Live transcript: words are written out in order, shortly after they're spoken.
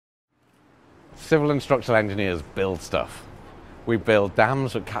Civil and structural engineers build stuff. We build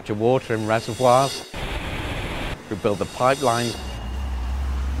dams that capture water in reservoirs. We build the pipelines.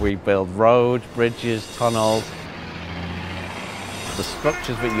 We build roads, bridges, tunnels. The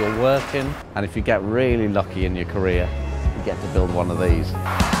structures that you'll work in, and if you get really lucky in your career, you get to build one of these.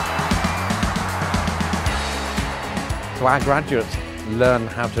 So our graduates learn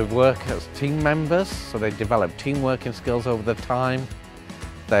how to work as team members, so they develop team working skills over the time.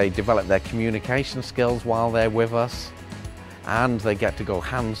 They develop their communication skills while they're with us, and they get to go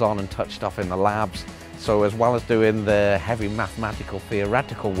hands-on and touch stuff in the labs. So as well as doing the heavy mathematical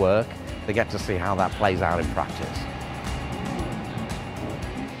theoretical work, they get to see how that plays out in practice.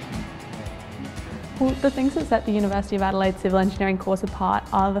 Well, the things that set the University of Adelaide Civil Engineering course apart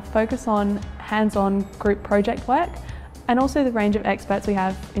are the focus on hands-on group project work, and also the range of experts we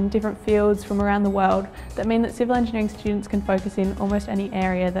have in different fields from around the world that mean that civil engineering students can focus in almost any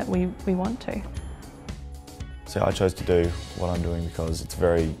area that we want to. So I chose to do what I'm doing because it's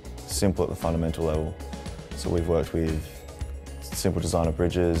very simple at the fundamental level. So we've worked with simple design of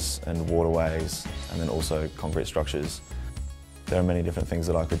bridges and waterways, and then also concrete structures. There are many different things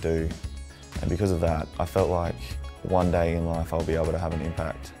that I could do, and because of that I felt like one day in life I'll be able to have an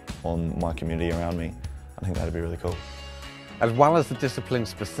impact on my community around me. I think that'd be really cool. As well as the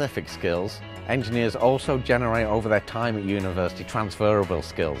discipline-specific skills, engineers also generate over their time at university transferable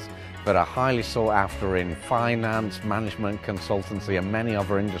skills that are highly sought after in finance, management, consultancy and many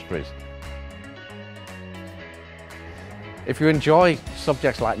other industries. If you enjoy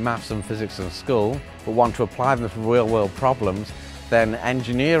subjects like maths and physics in school but want to apply them to real-world problems, then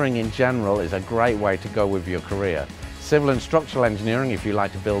engineering in general is a great way to go with your career. Civil and structural engineering, if you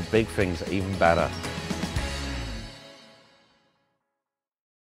like to build big things, even better.